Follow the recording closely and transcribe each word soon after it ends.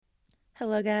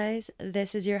Hello, guys.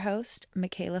 This is your host,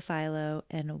 Michaela Philo,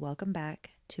 and welcome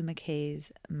back to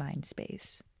McKay's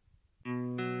Mindspace.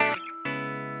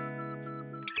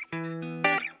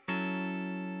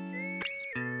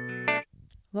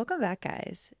 Welcome back,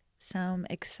 guys. Some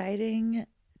exciting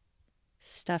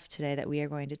stuff today that we are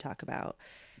going to talk about.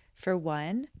 For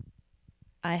one,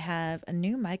 I have a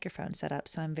new microphone set up,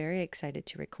 so I'm very excited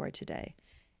to record today.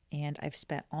 And I've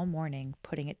spent all morning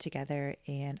putting it together,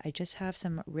 and I just have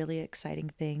some really exciting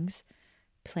things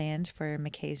planned for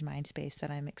McKay's Mindspace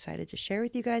that I'm excited to share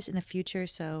with you guys in the future.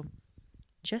 So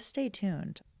just stay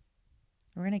tuned.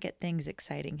 We're going to get things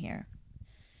exciting here.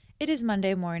 It is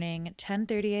Monday morning,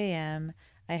 10:30 a.m.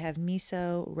 I have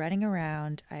miso running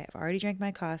around. I have already drank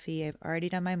my coffee. I've already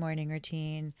done my morning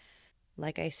routine.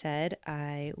 Like I said,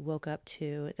 I woke up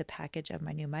to the package of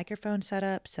my new microphone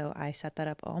setup, so I set that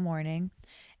up all morning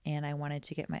and I wanted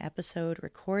to get my episode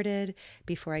recorded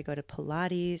before I go to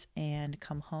Pilates and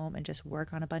come home and just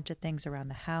work on a bunch of things around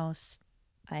the house.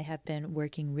 I have been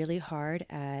working really hard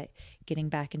at getting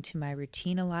back into my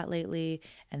routine a lot lately,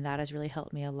 and that has really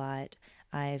helped me a lot.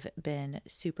 I've been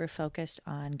super focused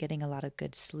on getting a lot of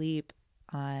good sleep,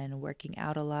 on working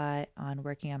out a lot, on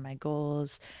working on my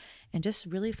goals, and just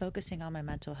really focusing on my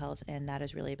mental health, and that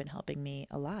has really been helping me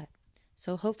a lot.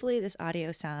 So hopefully this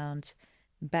audio sounds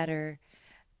better.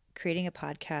 Creating a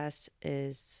podcast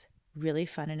is really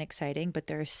fun and exciting, but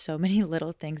there are so many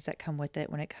little things that come with it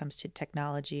when it comes to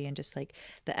technology and just like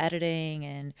the editing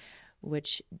and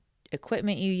which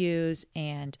equipment you use.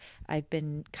 And I've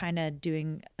been kind of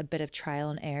doing a bit of trial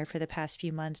and error for the past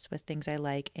few months with things I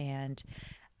like, and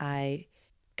I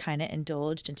kind of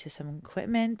indulged into some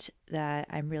equipment that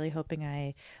I'm really hoping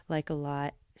I like a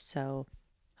lot. So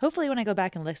hopefully when I go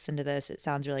back and listen to this, it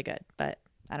sounds really good, but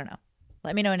I don't know.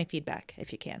 Let me know any feedback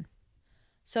if you can.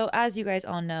 So, as you guys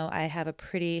all know, I have a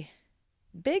pretty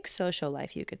big social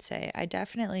life, you could say. I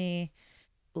definitely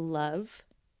love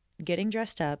getting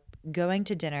dressed up, going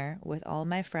to dinner with all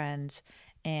my friends,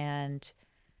 and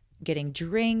getting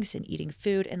drinks and eating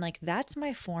food. And like, that's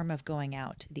my form of going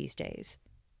out these days.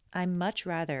 I much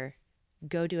rather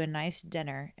go to a nice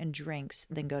dinner and drinks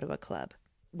than go to a club.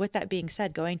 With that being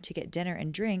said, going to get dinner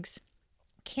and drinks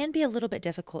can be a little bit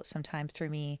difficult sometimes for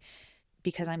me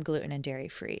because I'm gluten and dairy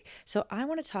free. So I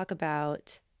want to talk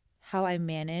about how I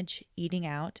manage eating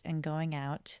out and going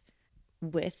out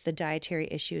with the dietary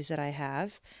issues that I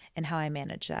have and how I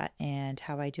manage that and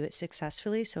how I do it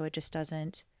successfully so it just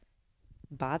doesn't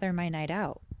bother my night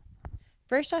out.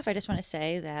 First off, I just want to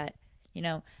say that,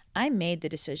 I made the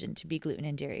decision to be gluten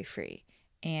and dairy free.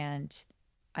 And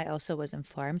I also was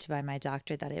informed by my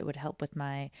doctor that it would help with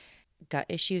my gut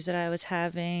issues that I was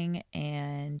having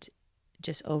and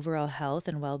just overall health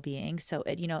and well-being. So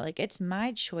it's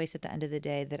my choice at the end of the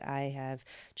day that I have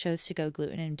chose to go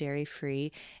gluten and dairy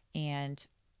free. And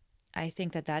I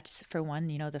think that that's, for one,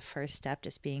 the first step,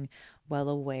 just being well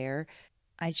aware.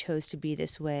 I chose to be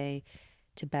this way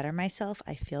to better myself.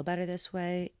 I feel better this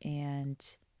way, and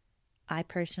I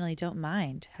personally don't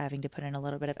mind having to put in a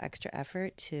little bit of extra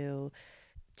effort to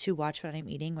watch what I'm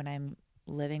eating when I'm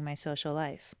living my social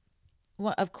life.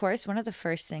 Well, of course, one of the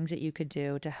first things that you could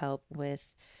do to help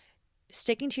with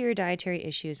sticking to your dietary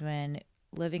issues when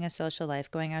living a social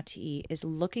life, going out to eat, is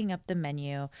looking up the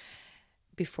menu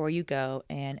before you go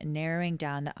and narrowing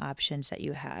down the options that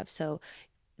you have. So,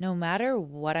 no matter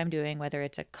what I'm doing, whether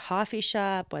it's a coffee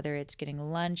shop, whether it's getting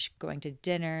lunch, going to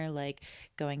dinner, like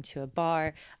going to a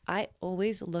bar, I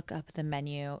always look up the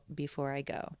menu before I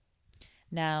go.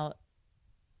 Now,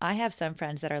 I have some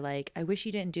friends that are like, I wish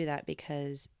you didn't do that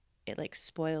because it like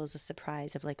spoils the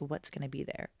surprise of like what's going to be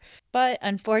there. But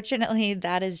unfortunately,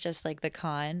 that is just like the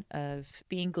con of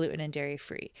being gluten and dairy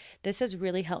free. This has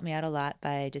really helped me out a lot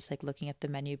by just like looking at the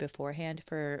menu beforehand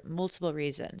for multiple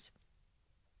reasons.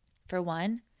 For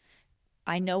one,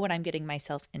 I know what I'm getting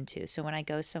myself into. So when I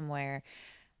go somewhere,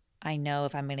 I know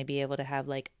if I'm going to be able to have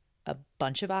like a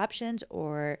bunch of options,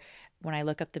 or when I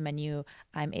look up the menu,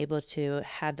 I'm able to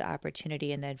have the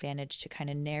opportunity and the advantage to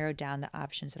kind of narrow down the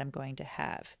options that I'm going to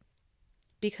have.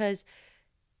 Because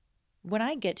when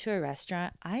I get to a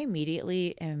restaurant, I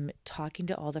immediately am talking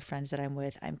to all the friends that I'm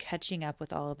with. I'm catching up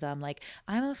with all of them. Like,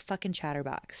 I'm a fucking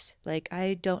chatterbox. Like,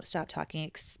 I don't stop talking,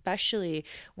 especially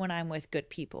when I'm with good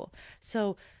people.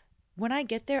 So, when I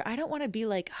get there, I don't want to be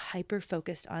like hyper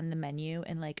focused on the menu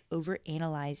and like over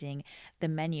analyzing the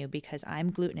menu because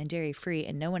I'm gluten and dairy free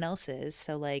and no one else is.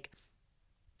 So, like,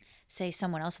 say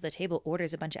someone else at the table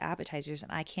orders a bunch of appetizers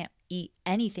and I can't eat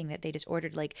anything that they just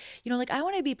ordered. Like, like I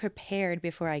want to be prepared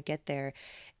before I get there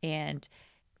and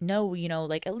know,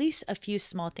 like at least a few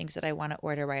small things that I want to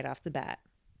order right off the bat.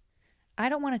 I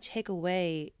don't want to take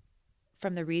away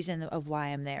from the reason of why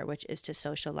I'm there, which is to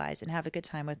socialize and have a good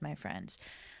time with my friends.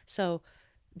 So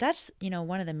that's,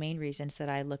 one of the main reasons that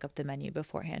I look up the menu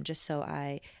beforehand, just so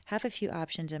I have a few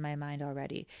options in my mind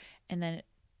already. And then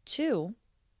two,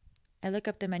 I look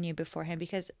up the menu beforehand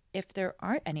because if there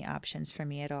aren't any options for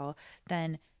me at all,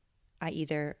 then I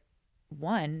either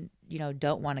one,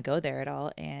 don't want to go there at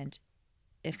all. And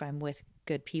if I'm with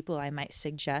good people, I might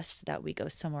suggest that we go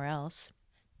somewhere else.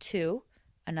 Two,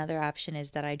 another option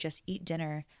is that I just eat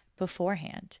dinner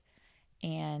beforehand.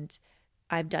 And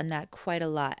I've done that quite a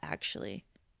lot actually.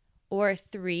 Or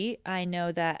three, I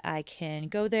know that I can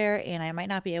go there and I might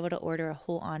not be able to order a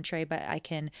whole entree, but I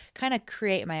can kind of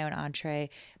create my own entree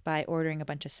by ordering a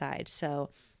bunch of sides. So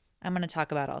I'm going to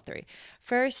talk about all three.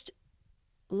 First,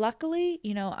 luckily,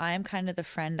 I'm kind of the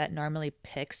friend that normally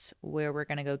picks where we're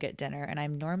going to go get dinner. And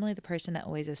I'm normally the person that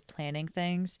always is planning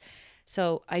things.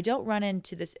 So I don't run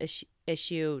into this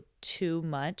issue too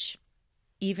much.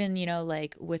 Even,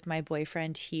 like with my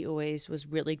boyfriend, he always was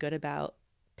really good about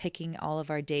picking all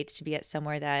of our dates to be at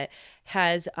somewhere that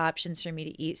has options for me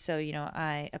to eat. So,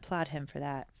 I applaud him for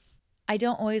that. I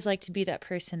don't always like to be that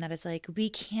person that is like, we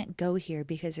can't go here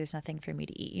because there's nothing for me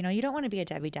to eat. You don't want to be a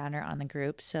Debbie Downer on the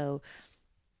group. So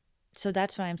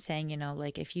that's why I'm saying,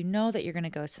 like if you know that you're going to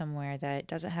go somewhere that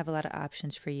doesn't have a lot of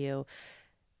options for you,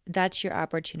 that's your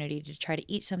opportunity to try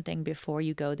to eat something before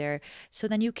you go there. So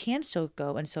then you can still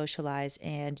go and socialize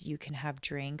and you can have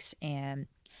drinks and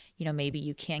maybe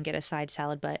you can get a side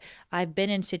salad, but I've been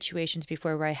in situations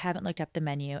before where I haven't looked up the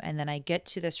menu and then I get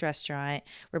to this restaurant.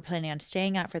 We're planning on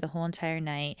staying out for the whole entire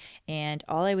night, and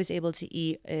all I was able to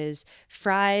eat is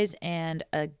fries and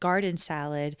a garden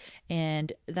salad,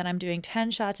 and then I'm doing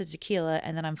 10 shots of tequila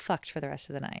and then I'm fucked for the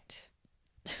rest of the night.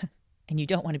 And you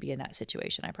don't want to be in that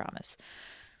situation, I promise.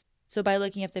 So by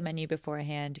looking up the menu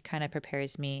beforehand kind of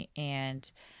prepares me. And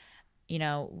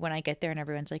when I get there and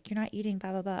everyone's like, you're not eating,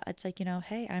 blah, blah, blah. It's like,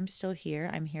 hey, I'm still here.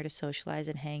 I'm here to socialize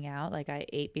and hang out. Like I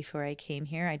ate before I came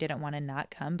here. I didn't want to not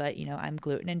come, but, I'm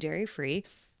gluten and dairy free.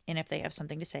 And if they have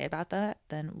something to say about that,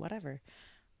 then whatever.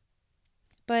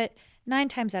 But 9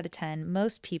 times out of 10,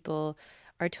 most people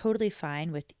are totally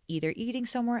fine with either eating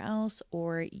somewhere else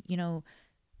or,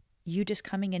 you just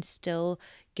coming and still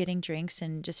getting drinks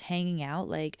and just hanging out.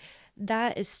 Like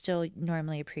that is still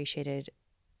normally appreciated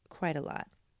quite a lot.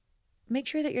 Make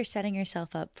sure that you're setting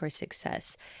yourself up for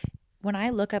success. When I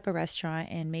look up a restaurant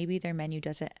and maybe their menu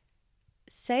doesn't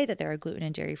say that there are gluten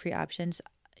and dairy free options,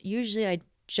 usually I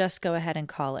just go ahead and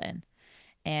call in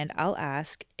and I'll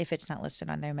ask if it's not listed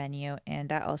on their menu. And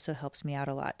that also helps me out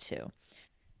a lot too.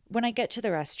 When I get to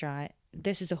the restaurant,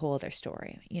 this is a whole other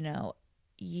story.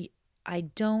 I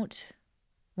don't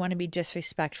want to be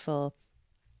disrespectful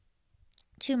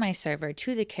to my server,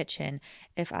 to the kitchen,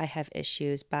 if I have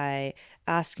issues by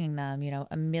asking them,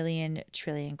 a million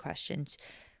trillion questions.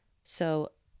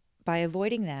 So by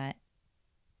avoiding that,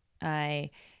 I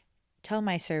tell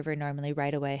my server normally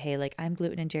right away, hey, like I'm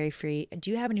gluten and dairy free. Do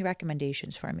you have any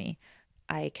recommendations for me?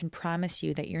 I can promise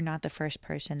you that you're not the first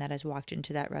person that has walked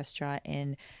into that restaurant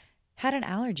and had an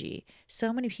allergy.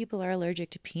 So many people are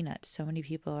allergic to peanuts. So many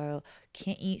people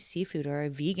can't eat seafood or are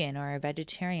vegan or are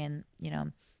vegetarian,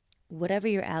 whatever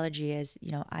your allergy is,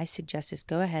 I suggest is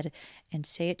go ahead and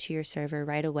say it to your server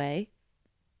right away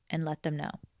and let them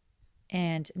know.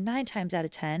 And 9 times out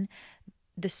of 10,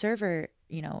 the server,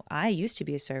 I used to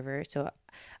be a server, so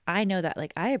I know that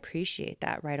like I appreciate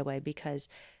that right away because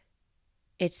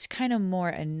it's kind of more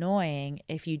annoying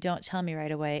if you don't tell me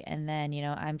right away and then,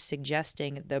 I'm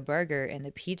suggesting the burger and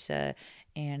the pizza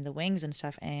and the wings and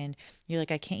stuff and you're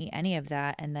like, I can't eat any of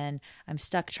that. And then I'm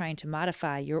stuck trying to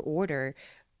modify your order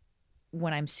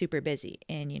when I'm super busy.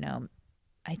 And,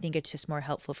 I think it's just more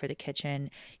helpful for the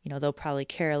kitchen. They'll probably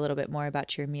care a little bit more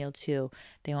about your meal too.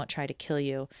 They won't try to kill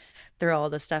you. Throw all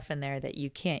the stuff in there that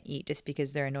you can't eat just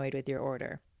because they're annoyed with your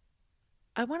order.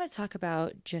 I want to talk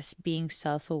about just being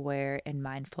self aware and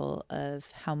mindful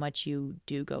of how much you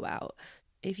do go out.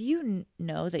 If you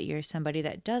know that you're somebody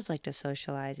that does like to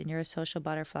socialize and you're a social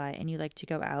butterfly and you like to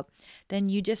go out, then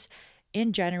you just,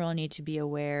 in general, need to be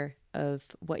aware of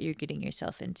what you're getting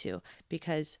yourself into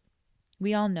because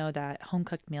we all know that home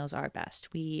cooked meals are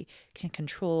best. We can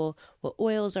control what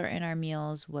oils are in our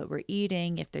meals, what we're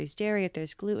eating, if there's dairy, if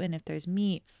there's gluten, if there's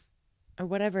meat, or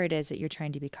whatever it is that you're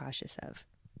trying to be cautious of.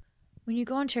 When you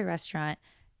go into a restaurant,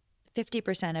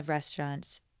 50% of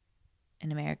restaurants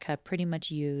in America pretty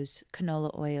much use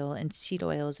canola oil and seed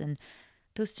oils and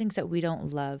those things that we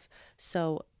don't love.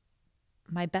 So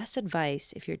my best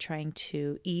advice if you're trying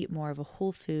to eat more of a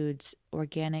whole foods,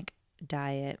 organic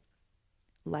diet,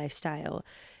 lifestyle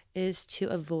is to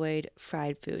avoid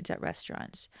fried foods at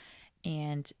restaurants.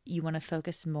 and you want to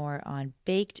focus more on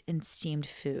baked and steamed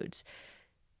foods.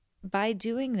 By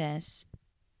doing this,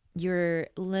 you're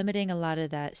limiting a lot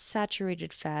of that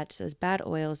saturated fats, those bad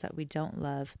oils that we don't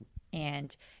love,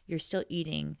 and you're still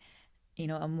eating,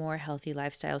 a more healthy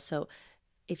lifestyle. So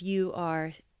if you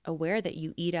are aware that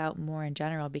you eat out more in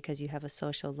general because you have a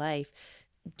social life,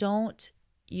 don't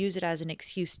use it as an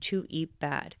excuse to eat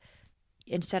bad.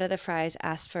 Instead of the fries,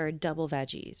 ask for double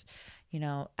veggies.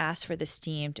 Ask for the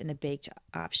steamed and the baked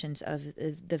options of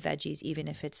the veggies, even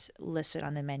if it's listed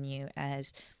on the menu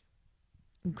as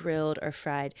grilled or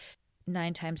fried.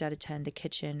 9 times out of 10, the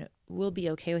kitchen will be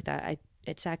okay with that.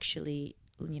 It's actually,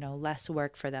 less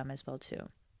work for them as well, too.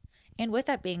 And with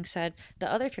that being said,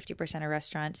 the other 50% of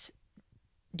restaurants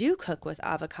do cook with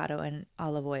avocado and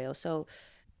olive oil. So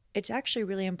it's actually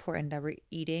really important that we're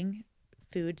eating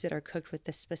foods that are cooked with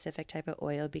this specific type of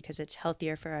oil because it's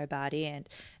healthier for our body, and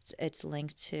it's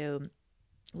linked to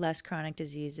less chronic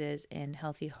diseases and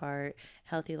healthy heart,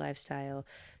 healthy lifestyle.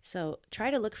 So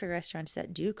try to look for restaurants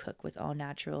that do cook with all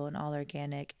natural and all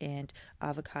organic and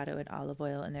avocado and olive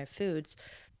oil in their foods.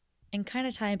 And kind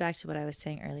of tying back to what I was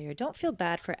saying earlier, don't feel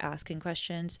bad for asking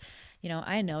questions.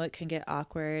 I know it can get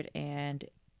awkward, and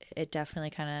it definitely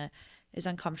kind of is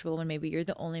uncomfortable when maybe you're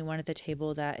the only one at the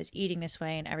table that is eating this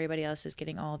way and everybody else is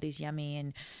getting all these yummy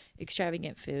and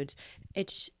extravagant foods.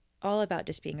 It's all about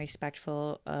just being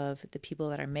respectful of the people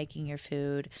that are making your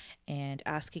food and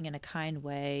asking in a kind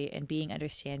way and being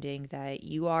understanding that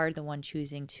you are the one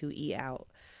choosing to eat out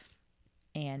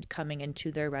and coming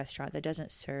into their restaurant that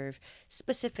doesn't serve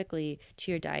specifically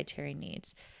to your dietary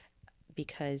needs.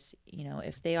 Because,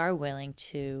 if they are willing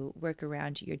to work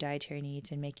around your dietary needs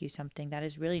and make you something that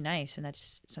is really nice, and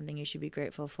that's something you should be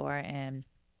grateful for, and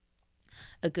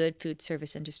a good food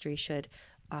service industry should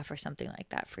offer something like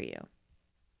that for you.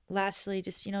 Lastly,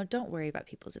 just, don't worry about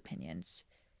people's opinions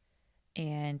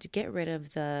and get rid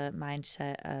of the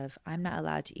mindset of I'm not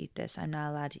allowed to eat this, I'm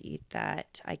not allowed to eat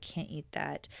that, I can't eat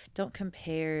that. Don't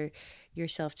compare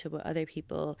yourself to what other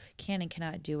people can and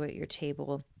cannot do at your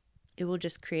table. It will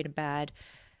just create a bad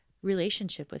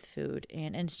relationship with food.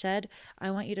 And instead,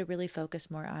 I want you to really focus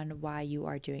more on why you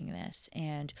are doing this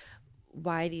and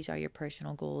why these are your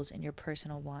personal goals and your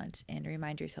personal wants, and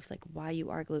remind yourself like why you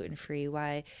are gluten free,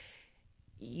 why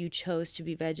you chose to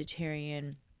be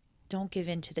vegetarian. Don't give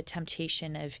in to the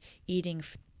temptation of eating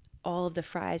all of the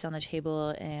fries on the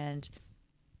table and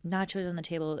nachos on the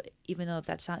table, even though if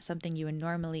that's not something you would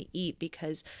normally eat,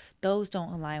 because those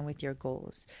don't align with your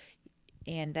goals.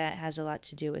 And that has a lot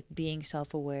to do with being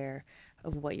self-aware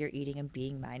of what you're eating and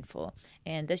being mindful.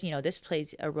 And this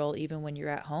plays a role even when you're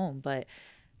at home, but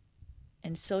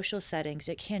in social settings,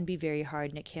 it can be very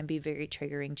hard and it can be very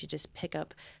triggering to just pick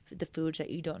up the foods that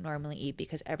you don't normally eat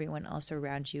because everyone else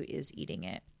around you is eating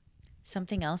it.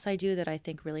 Something else I do that I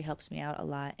think really helps me out a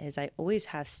lot is I always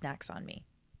have snacks on me.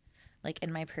 Like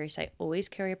in my purse, I always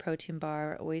carry a protein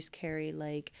bar, always carry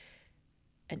like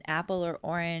an apple or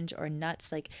orange or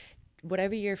nuts, like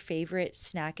whatever your favorite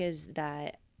snack is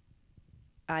that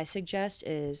I suggest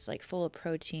is like full of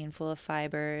protein, full of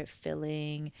fiber,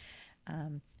 filling.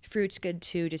 Fruit's good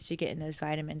too, just to get in those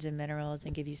vitamins and minerals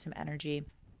and give you some energy.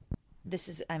 This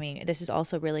is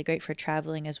also really great for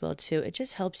traveling as well too. It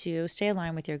just helps you stay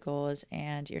aligned with your goals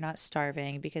and you're not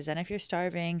starving, because then if you're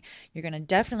starving, you're going to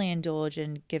definitely indulge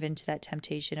and give in to that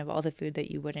temptation of all the food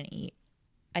that you wouldn't eat.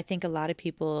 I think a lot of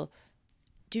people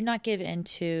do not give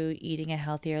into eating a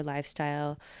healthier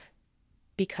lifestyle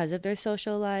because of their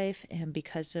social life and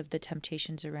because of the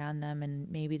temptations around them and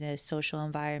maybe the social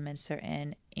environments they're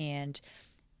in. And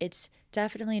it's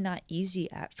definitely not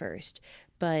easy at first,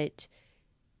 but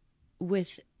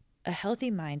with a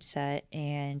healthy mindset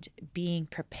and being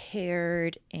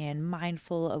prepared and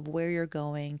mindful of where you're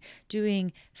going,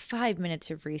 doing 5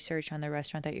 minutes of research on the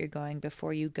restaurant that you're going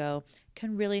before you go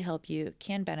can really help you,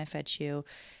 can benefit you.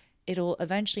 It'll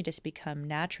eventually just become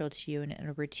natural to you in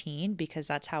a routine, because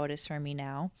that's how it is for me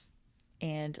now.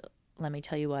 And let me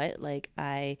tell you what, like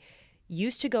I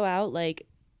used to go out like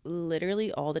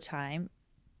literally all the time,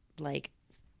 like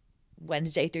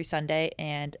Wednesday through Sunday,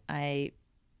 and I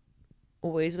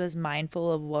always was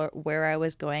mindful of where I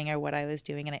was going or what I was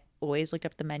doing, and I always looked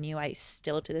up the menu. I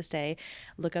still to this day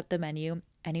look up the menu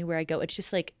anywhere I go. It's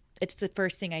just like it's the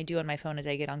first thing I do on my phone as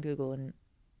I get on Google and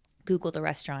Google the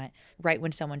restaurant right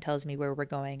when someone tells me where we're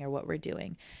going or what we're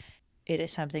doing. It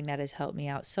is something that has helped me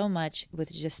out so much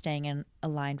with just staying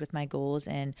aligned with my goals.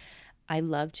 And I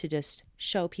love to just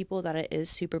show people that it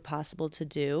is super possible to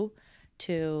do,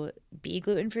 to be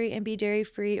gluten free and be dairy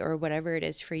free or whatever it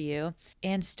is for you,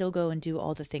 and still go and do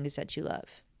all the things that you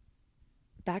love.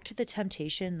 Back to the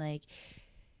temptation, like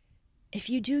if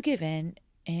you do give in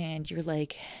and you're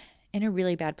like in a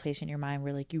really bad place in your mind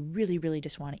where like you really, really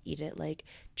just want to eat it, like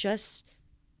just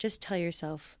tell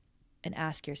yourself and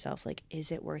ask yourself, like,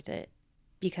 is it worth it?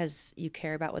 Because you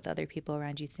care about what other people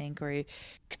around you think, or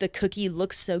the cookie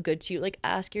looks so good to you. Like,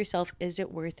 ask yourself, is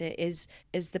it worth it? Is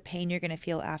the pain you're gonna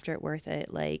feel after it worth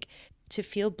it? Like, to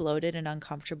feel bloated and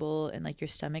uncomfortable and like your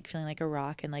stomach feeling like a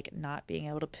rock and like not being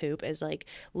able to poop is like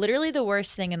literally the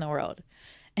worst thing in the world.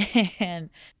 And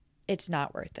it's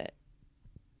not worth it.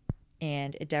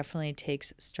 And it definitely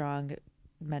takes strong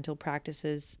mental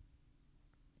practices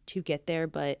to get there,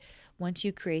 but once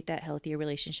you create that healthier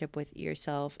relationship with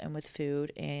yourself and with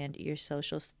food and your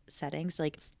social settings,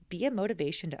 like, be a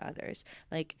motivation to others.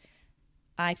 Like,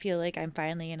 I feel like I'm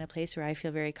finally in a place where I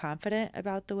feel very confident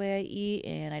about the way I eat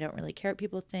and I don't really care what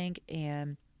people think,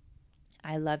 and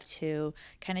I love to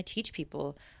kind of teach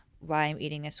people why I'm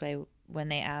eating this way when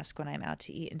they ask when I'm out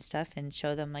to eat and stuff, and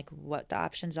show them like what the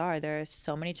options are. There are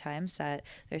so many times that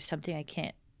there's something I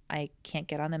can't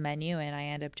get on the menu, and I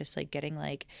end up just like getting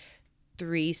like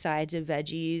three sides of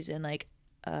veggies and like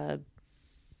a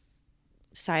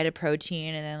side of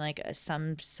protein and then like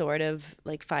some sort of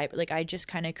like fiber. Like, I just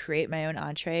kind of create my own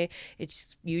entree.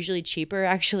 It's usually cheaper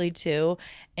actually too,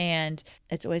 and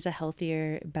it's always a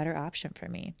healthier, better option for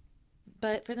me.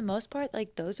 But for the most part,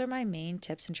 like, those are my main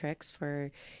tips and tricks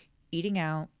for eating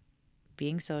out,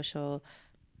 being social,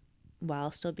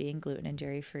 while still being gluten and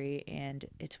dairy free, and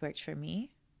it's worked for me,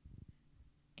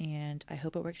 and I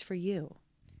hope it works for you.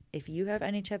 If you have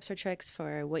any tips or tricks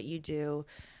for what you do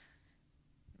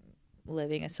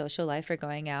living a social life or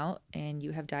going out and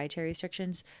you have dietary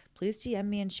restrictions, please DM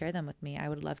me and share them with me. I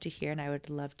would love to hear, and I would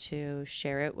love to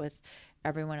share it with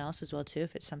everyone else as well too,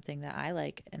 if it's something that I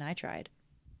like and I tried.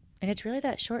 And it's really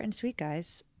that short and sweet,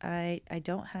 guys. I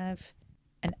don't have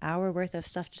an hour worth of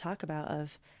stuff to talk about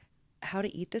of how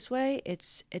to eat this way.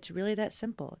 It's really that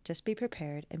simple. Just be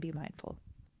prepared and be mindful.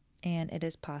 And it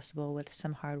is possible with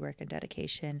some hard work and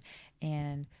dedication,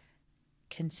 and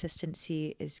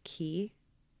consistency is key.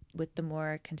 With the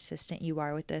more consistent you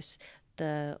are with this,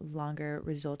 the longer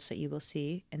results that you will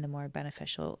see and the more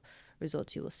beneficial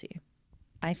results you will see.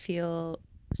 I feel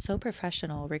so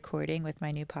professional recording with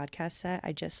my new podcast set.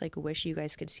 I just like wish you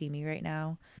guys could see me right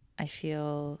now. I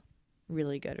feel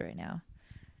really good right now.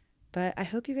 But I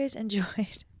hope you guys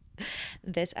enjoyed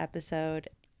this episode.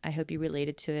 I hope you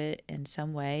related to it in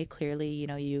some way. Clearly,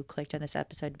 you clicked on this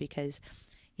episode because,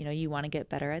 you want to get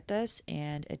better at this,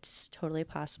 and it's totally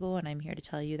possible. And I'm here to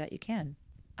tell you that you can.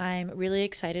 I'm really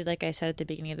excited, like I said at the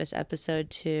beginning of this episode,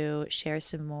 to share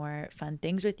some more fun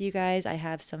things with you guys. I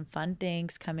have some fun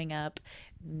things coming up,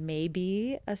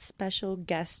 maybe a special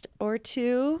guest or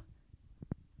two.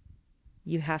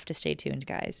 You have to stay tuned,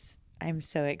 guys. I'm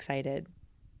so excited.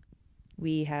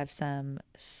 We have some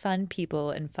fun people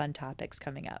and fun topics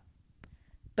coming up.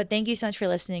 But thank you so much for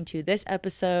listening to this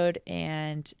episode,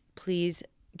 and please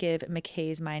give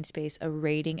McKay's Mindspace a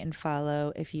rating and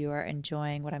follow if you are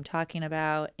enjoying what I'm talking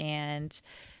about, and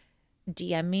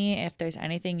DM me if there's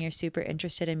anything you're super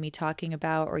interested in me talking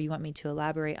about or you want me to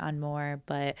elaborate on more.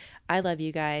 But I love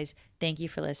you guys. Thank you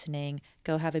for listening.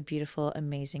 Go have a beautiful,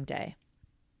 amazing day.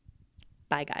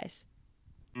 Bye, guys.